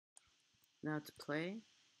Now to play,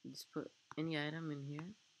 you just put any item in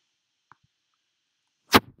here.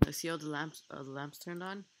 I see all the lamps turned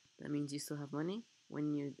on. That means you still have money.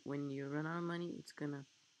 When you run out of money, it's gonna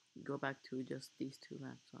go back to just these two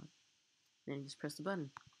lamps on. Then you just press the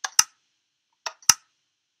button,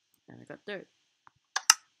 and I got dirt.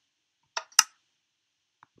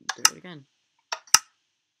 Dirt again.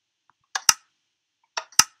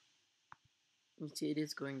 You see it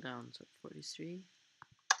is going down. So 43,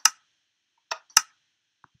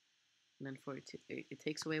 and then 42. It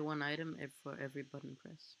takes away one item for every button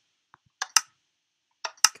press.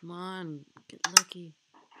 Come on, get lucky.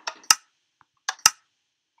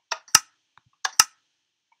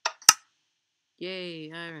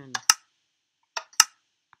 Yay, iron.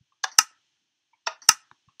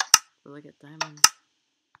 Will I get diamond?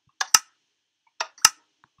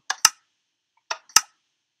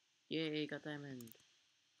 Yay, got diamond.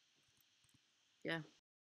 Yeah.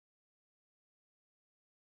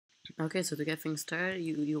 Okay, so to get things started,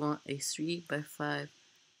 you want a 3 by 5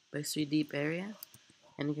 by 3 deep area,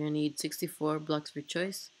 and you're gonna need 64 blocks of your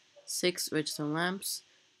choice, 6 redstone lamps,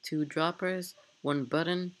 2 droppers, 1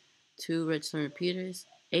 button, 2 redstone repeaters,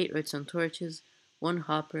 8 redstone torches, 1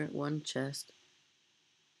 hopper, 1 chest,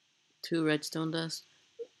 2 redstone dust,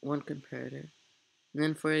 1 comparator. And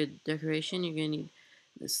then for decoration, you're gonna need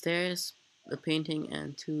the stairs, the painting,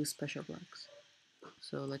 and 2 special blocks.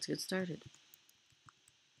 So let's get started.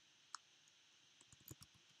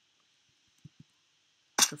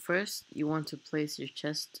 So first, you want to place your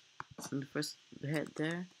chest in the first head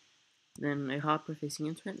there, then a hopper facing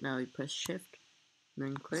into it. Now you press shift,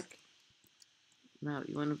 then click. Now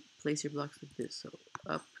you want to place your blocks like this, so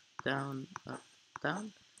up, down,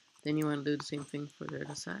 down. Then you want to do the same thing for the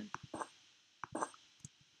other side.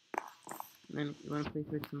 And then you want to place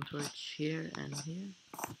redstone torch here and here.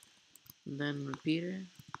 And then repeater.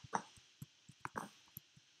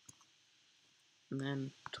 And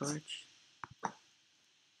then torch.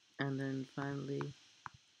 And then finally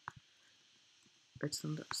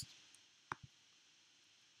redstone dust.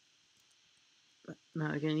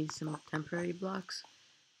 Now you're gonna need some temporary blocks,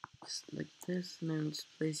 just like this, and then just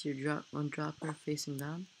place your one dropper facing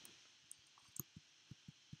down.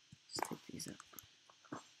 Just take these out.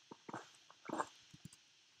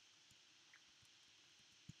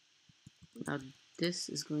 Now this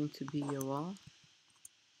is going to be your wall.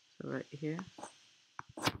 So right here,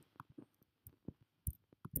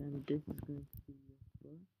 and this is going to be your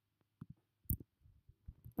floor.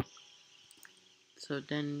 So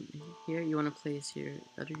then here you want to place your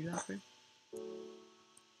other dropper.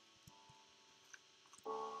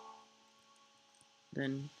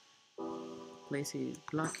 Then place a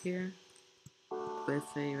block here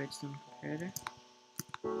with a redstone comparator.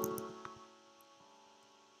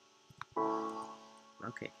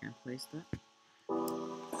 Okay, can't place that.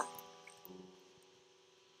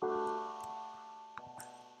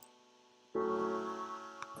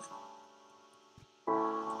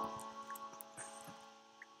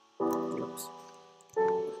 Oops.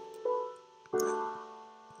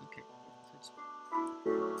 Okay, so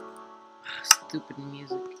just stupid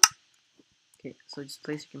music. Okay, so just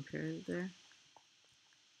place your comparator there.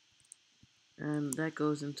 And that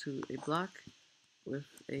goes into a block with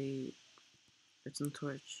a redstone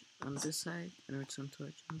torch on this side and a redstone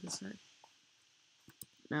torch on this side.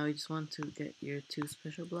 Now you just want to get your 2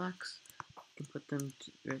 special blocks. You can put them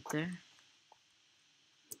right there.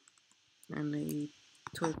 And a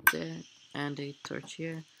torch there and a torch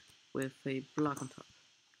here with a block on top.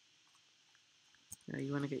 Now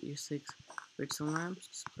you want to get your 6 redstone lamps,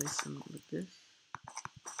 just place them like this.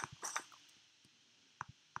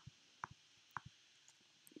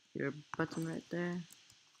 Your button right there,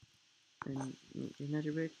 and your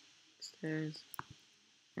nether brick, stairs,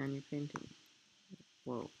 and your painting.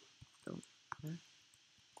 Whoa, don't. Huh?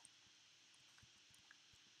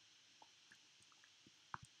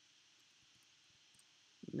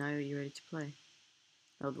 Now you're ready to play.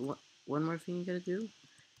 Now one more thing you gotta do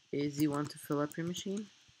is you want to fill up your machine.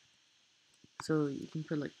 So you can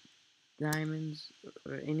put like diamonds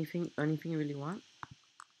or anything you really want.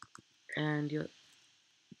 And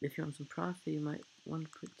if you want some profit, you might want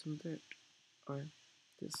to put some dirt or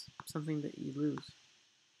just something that you lose.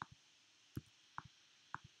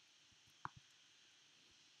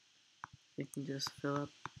 You can just fill up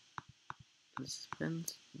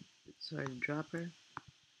the dropper